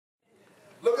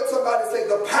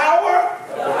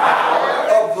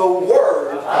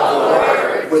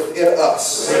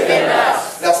us. Within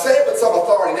us. Now say it with some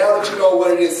authority. Now that you know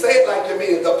what it is, say it like you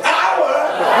mean it. The power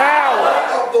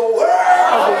of the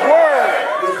word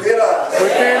within us.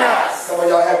 Within us. Some of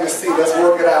y'all have your seat. Let's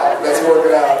work it out. Let's work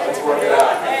it out. Let's work it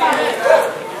out.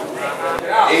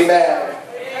 Amen.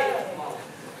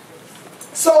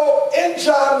 So in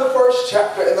John, the first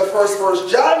chapter, in the first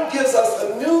verse, John gives us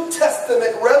a New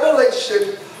Testament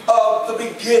revelation of the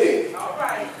beginning.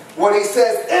 When he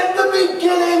says, in the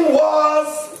beginning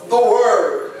was the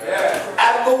Word.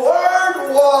 And the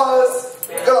Word was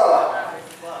God.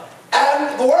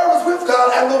 And the Word was with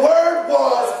God, and the Word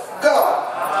was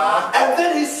God. And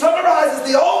then he summarizes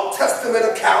the Old Testament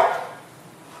account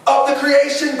of the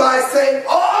creation by saying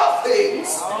all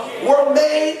things were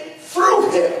made through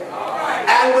him.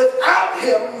 And without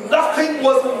him, nothing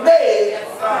was made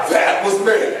that was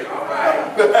made.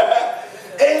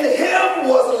 In him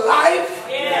was life,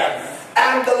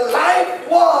 and the life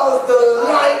was the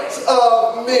light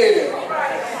of men.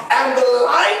 And the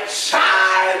light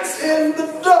shines in the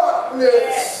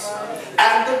darkness,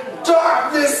 and the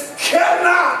darkness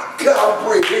cannot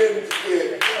comprehend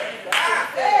it.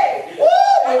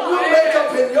 When you make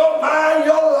up in your mind,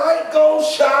 your light gonna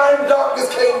shine, darkness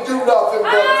can't do nothing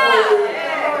but win.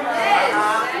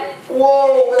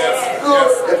 Whoa, that's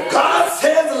good. If God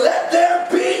says, let there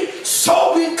be,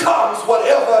 so becomes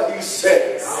whatever he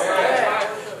says.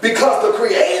 Because the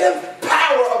creative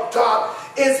power of God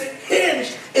is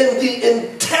hinged in the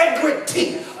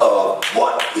integrity of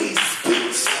what he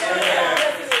speaks.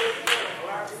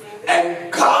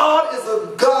 And God is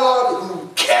a God who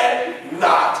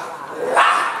cannot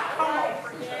lie.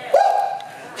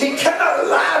 He cannot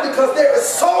lie because there is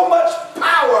so much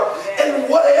power in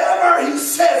whatever he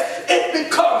says, it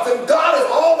becomes. And God is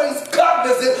always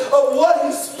cognizant of what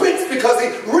he speaks because he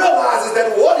realizes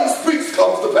that what he speaks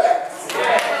comes to pass.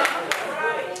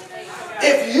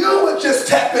 If you would just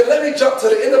tap in, let me jump to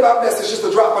the end of my message just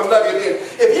to drop a nugget in.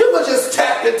 If you would just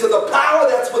tap into the power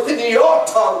that's within your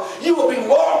tongue, you will be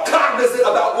more cognizant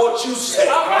about what you say.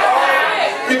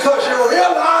 Because you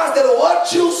realize that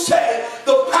what you say,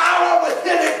 the power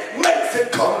within it makes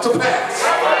it come to pass.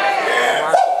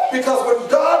 Because when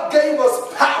God gave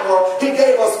us power, he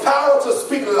gave us power to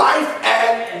speak life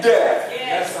and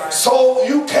death. So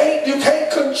you can't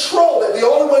control it. The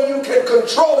only way you can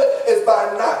control it is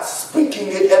by not speaking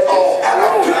it at all. And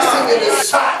I'm fixing it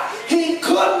inside. He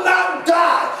could not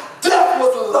die. Death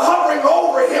was hovering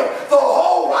over him the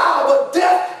whole while, but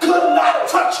death could not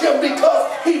touch him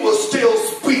because he was still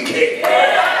speaking.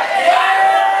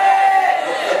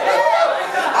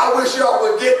 I wish y'all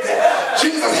would get that.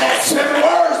 Jesus had 7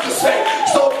 words to say,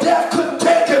 so death couldn't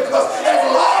take him because as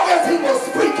long as he was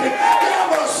speaking, there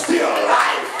was still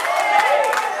life.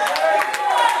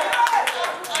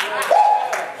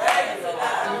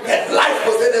 And life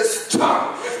was in his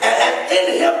tongue. And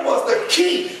in him was the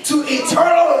key to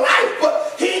eternal life.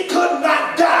 But he could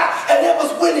not die. And it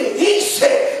was when he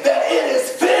said that it is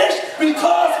finished,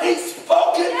 because he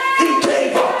spoke it, he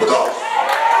gave up the ghost.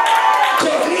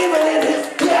 Because even in his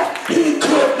death, he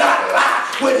could not lie.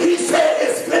 When he said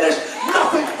it's finished,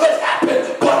 nothing could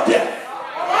happen but death.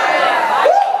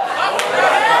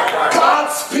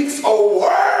 God speaks a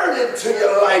word into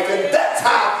your life, and that's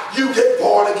how you get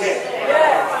born again.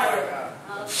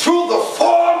 Through the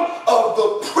form of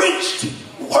the preached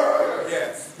word.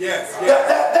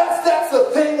 That's the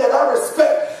thing that I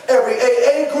respect every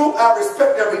AA group, I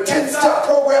respect every 10-step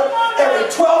program, every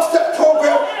 12-step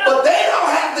program, but they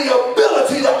don't have the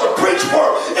ability that the preach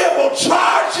word. It will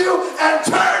charge you and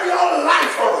turn your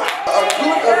life around.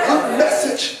 A good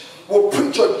message will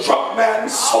preach a drunk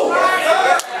man's soul.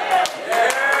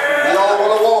 Y'all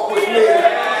want to walk with me?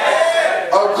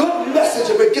 A good message,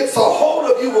 if it gets a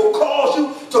hold of you, will cause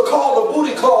you to call the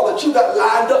booty call that you got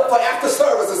lined up for after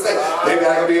service and say, baby,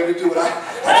 I ain't gonna be able to do it. I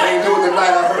can't do it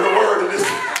tonight. I heard a word and it's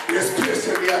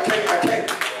piercing me. I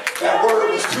can't. That word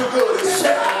was too good. It's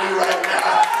shattering me right now.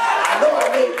 I know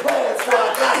I made plans before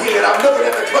I got here, and I'm looking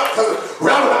at the clock because it's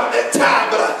round about that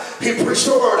time, but he preached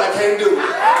a word I can't do.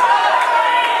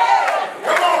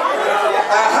 Come on.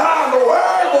 The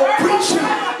word will preach you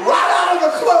right out of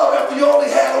the club after you only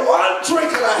had 1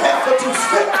 drink and a half or 2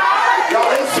 steps.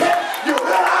 Y'all ain't set. You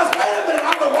realize, wait a minute,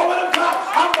 I'm the woman of God.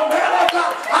 I'm the man of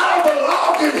God. I don't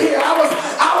belong in here. I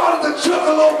wanted to jerk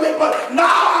a little bit, but now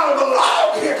I don't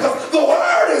belong here because the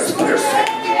word is piercing.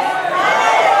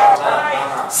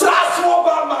 So I swore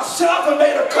by myself and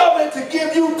made a covenant to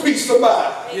give you peace of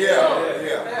mind.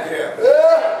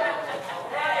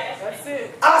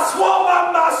 I swore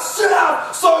by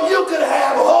myself so you could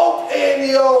have hope in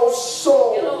your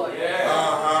soul.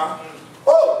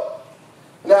 Oh.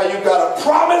 Now you got a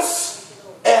promise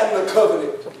and the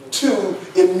covenant, two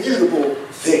immutable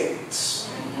things.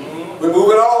 We're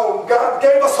moving on. God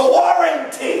gave us a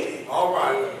warranty. All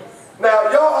right.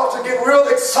 Now, y'all ought to get real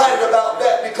excited about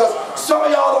that, because some of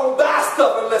y'all don't buy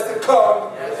stuff unless it comes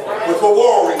with a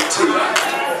warranty.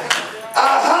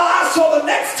 So the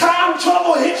next time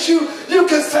trouble hits you, you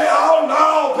can say, oh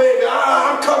no, baby,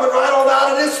 I'm coming right on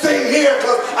out of this thing here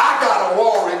because I got a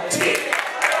warranty.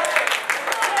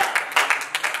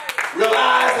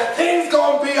 Realize that things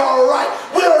gonna be all right.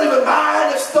 We don't even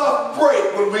mind if stuff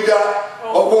break when we got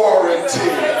a warranty.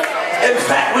 In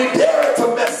fact, we dare it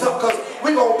to mess up, because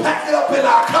we gonna pack it up in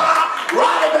our car,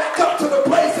 ride it back up to the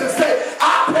place and say,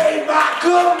 I paid my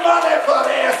good money for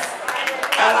this,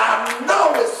 and I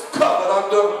know it's covered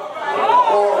under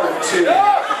warranty.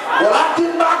 Well, I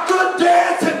did my good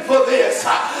dancing for this.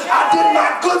 I did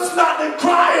my good snotting and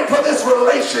crying for this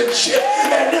relationship,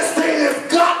 and this thing has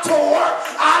got to work.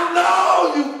 I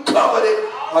know you covered it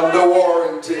under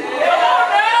warranty.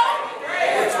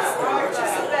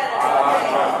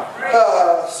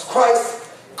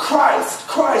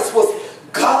 Christ was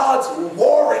God's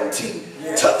warranty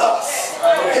to us.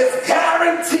 His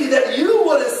guarantee that you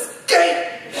would escape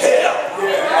hell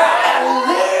and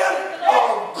live a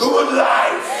good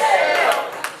life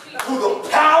through the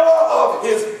power of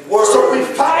his word. So we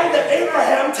find that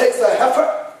Abraham takes a heifer.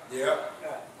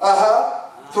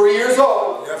 3 years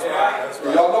old. That's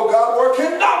right. Y'all know God work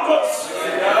in numbers.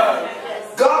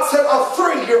 God said a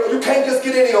 3 year, you can't just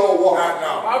get any old one.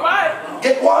 All right.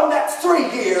 Get one that's 3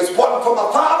 years, one for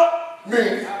my father,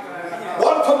 me,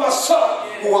 one for my son,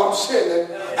 who I'm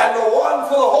sending, and the one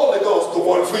for the Holy Ghost, the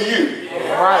one for you.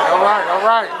 All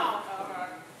right.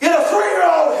 Get a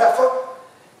 3-year-old heifer,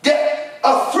 get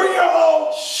a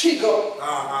 3-year-old she-goat,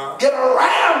 get a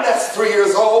ram that's 3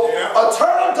 years old, a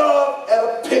turtle dove, and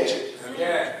a pigeon.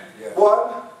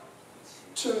 1,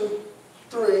 2,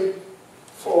 3,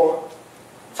 4,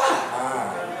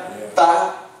 5.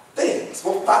 5 things.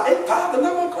 Well, ain't 5 the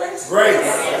number of grace? Grace. I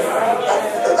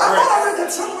thought I read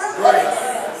that somewhere.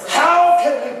 Grace. How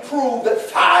can we prove that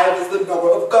 5 is the number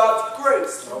of God's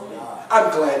grace? I'm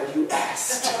glad you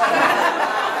asked.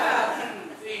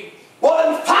 Well,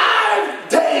 in 5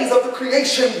 days of the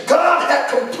creation, God had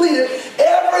completed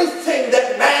everything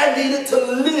that man needed to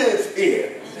live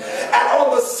in. And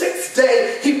on the 6th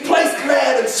day, he placed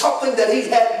man in something that he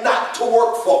had not to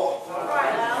work for.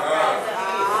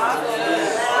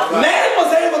 Man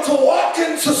was able to walk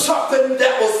into something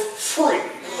that was free,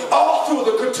 all through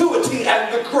the gratuity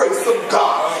and the grace of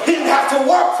God. He didn't have to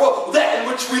work for that in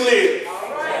which we live.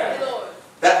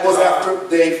 That was after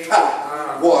day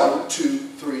 5. 1, 2,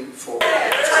 3, 4.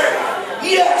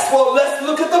 Yes, well, let's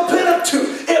look at the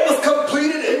Pentateuch. It was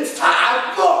completed in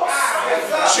 5 books.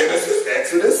 Genesis,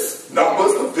 Exodus,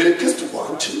 Numbers, Leviticus,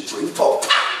 1, 2, 3, 4,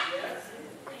 5.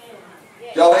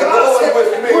 Y'all ain't going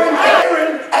with me. Bring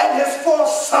Aaron and his 4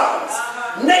 sons,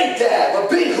 Nadab,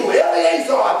 Abihu,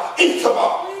 Eleazar,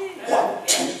 Ithamar. 1,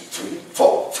 2, 3,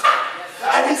 4, 5.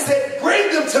 And he said,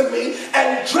 bring them to me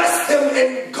and dress them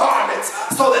in garments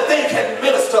so that they can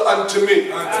minister unto me.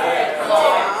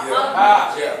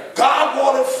 God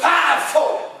wanted 5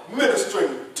 folk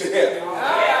ministering to him.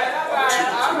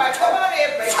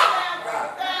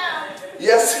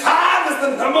 Yes, 5 is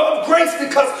the number of grace,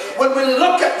 because when we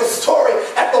look at the story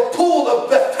at the pool of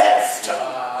Bethesda,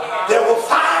 there were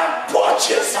 5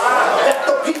 porches that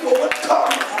the people would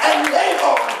come and lay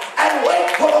on and wait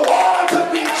for the water to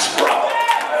be troubled.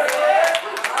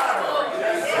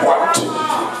 1, 2, 3,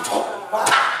 4, 5.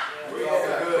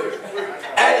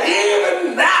 And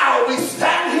even now we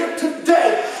stand here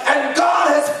today, and God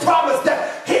has promised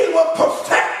that he will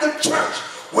perfect the church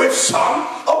with some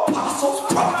apostles,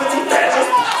 prophets, evangelists,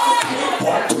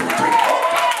 1, 2, 3, 4.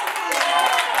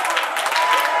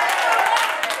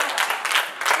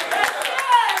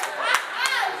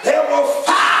 There were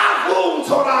 5 wounds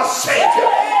on our Savior.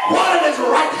 1 in his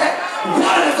right hand, 1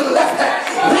 in his left hand,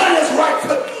 1 in his right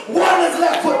foot, 1 in his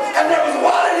left foot, and there was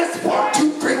 1 in his 1,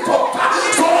 2, 3, 4, 5.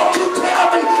 So don't you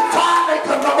tell me 5 ain't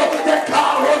the number that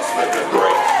God works with the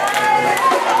grace.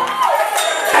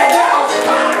 And there are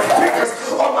 5 fingers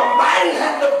on the mighty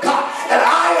hand of God, and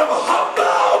I am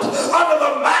humbled under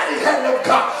the mighty hand of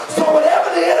God. So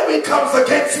whenever the enemy comes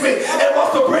against me and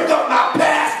wants to bring up my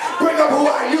past, bring up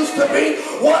who I used to be,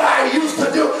 what I used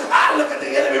to do, I look at the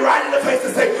enemy right in the face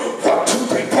and say, 1, 2,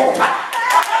 3, 4, 5.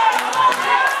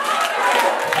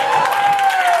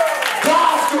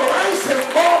 God's grace is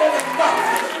more than enough.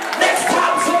 Next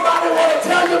time somebody want to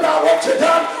tell you about what you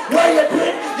done, where you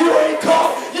been, you ain't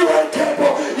called, you ain't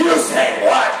capable, you say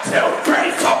 1, 2, 3,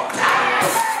 4, 5.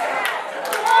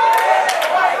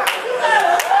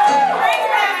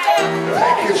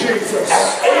 Thank you, Jesus.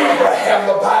 And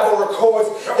the Bible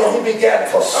records that he began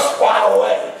to swat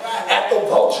away at the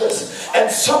vultures.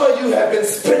 And some of you have been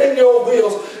spinning your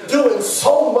wheels doing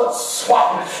so much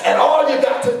swatting, and all you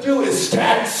got to do is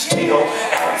stand still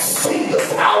and see the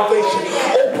salvation.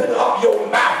 Open up your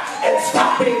mouth and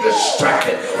stop being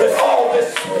distracted with all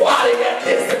this swatting at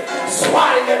this and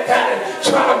swatting at that and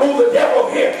trying to move the devil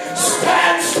here.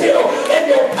 Stand still in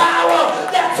your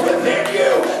power that's within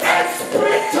you and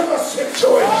sprint to the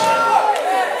situation.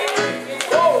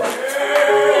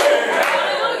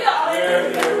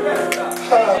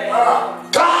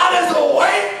 God is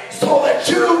awake so that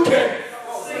you can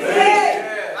sleep.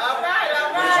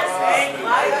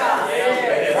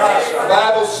 The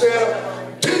Bible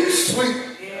said deep sleep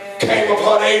came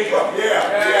upon Abram.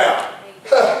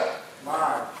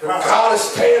 God is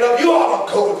staying up. You ought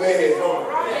to go to bed.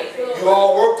 You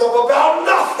all worked up about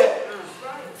nothing.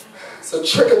 It's a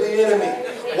trick of the enemy.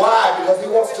 Why? Because he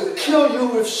wants to kill you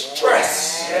with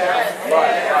stress.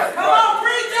 Come on,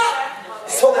 preach up.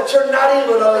 So that you're not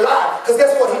even alive. Because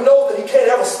guess what? He knows that he can't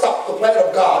ever stop the plan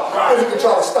of God. But he can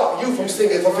try to stop you from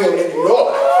seeing it fulfilled in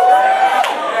your life.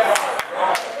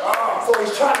 So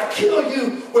he's trying to kill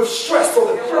you with stress so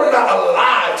that you're not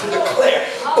alive to declare.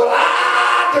 But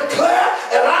I declare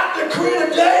and I decree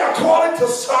today, according to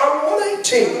Psalm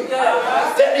 118,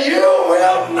 that you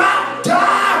will not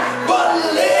die, but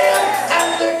live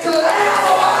and declare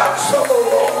the works of the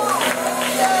Lord.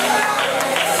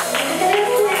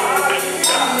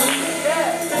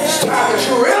 It's time that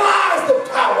you realize the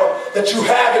power that you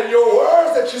have in your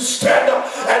words, that you stand up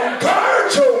and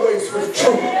gird your waist with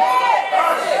truth.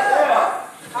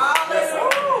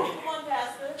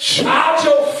 Shod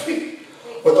your feet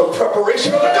with the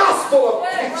preparation of the gospel of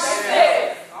peace.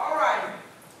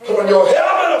 Put on your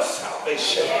helmet of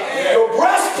salvation, your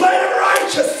breastplate of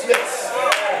righteousness,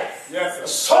 the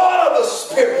sword of the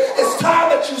Spirit. It's time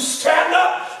that you stand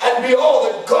up and be all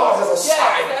that God has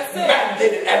assigned,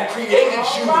 mandated, and created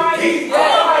you to be.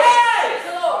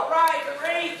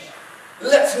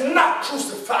 Let's not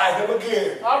crucify him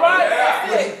again.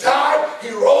 When he died, he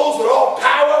rose with all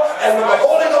power, and when the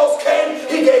Holy Ghost came,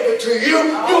 he gave it to you.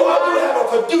 You have a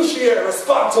fiduciary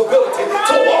responsibility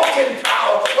to walk in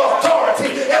power,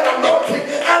 authority, and anointing,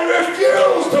 and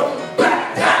refuse to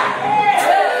back down.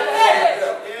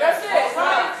 That's it.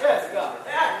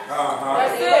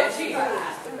 That's it, Jesus.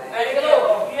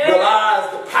 Realize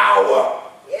the power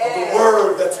of the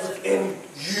word that's within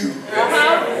you.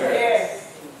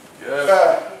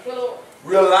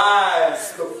 Realize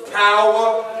the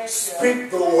power,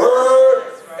 speak the word,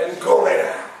 and go lay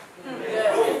down.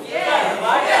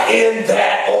 In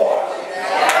that order.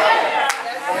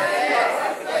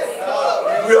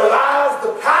 Realize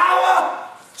the power,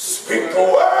 speak the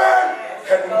word,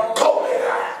 and go lay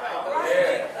down.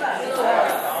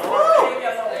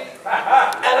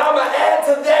 And I'm going to add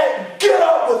to that, get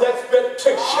up with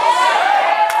expectation.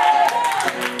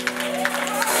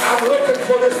 I'm looking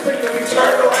for this thing to be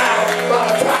turned around.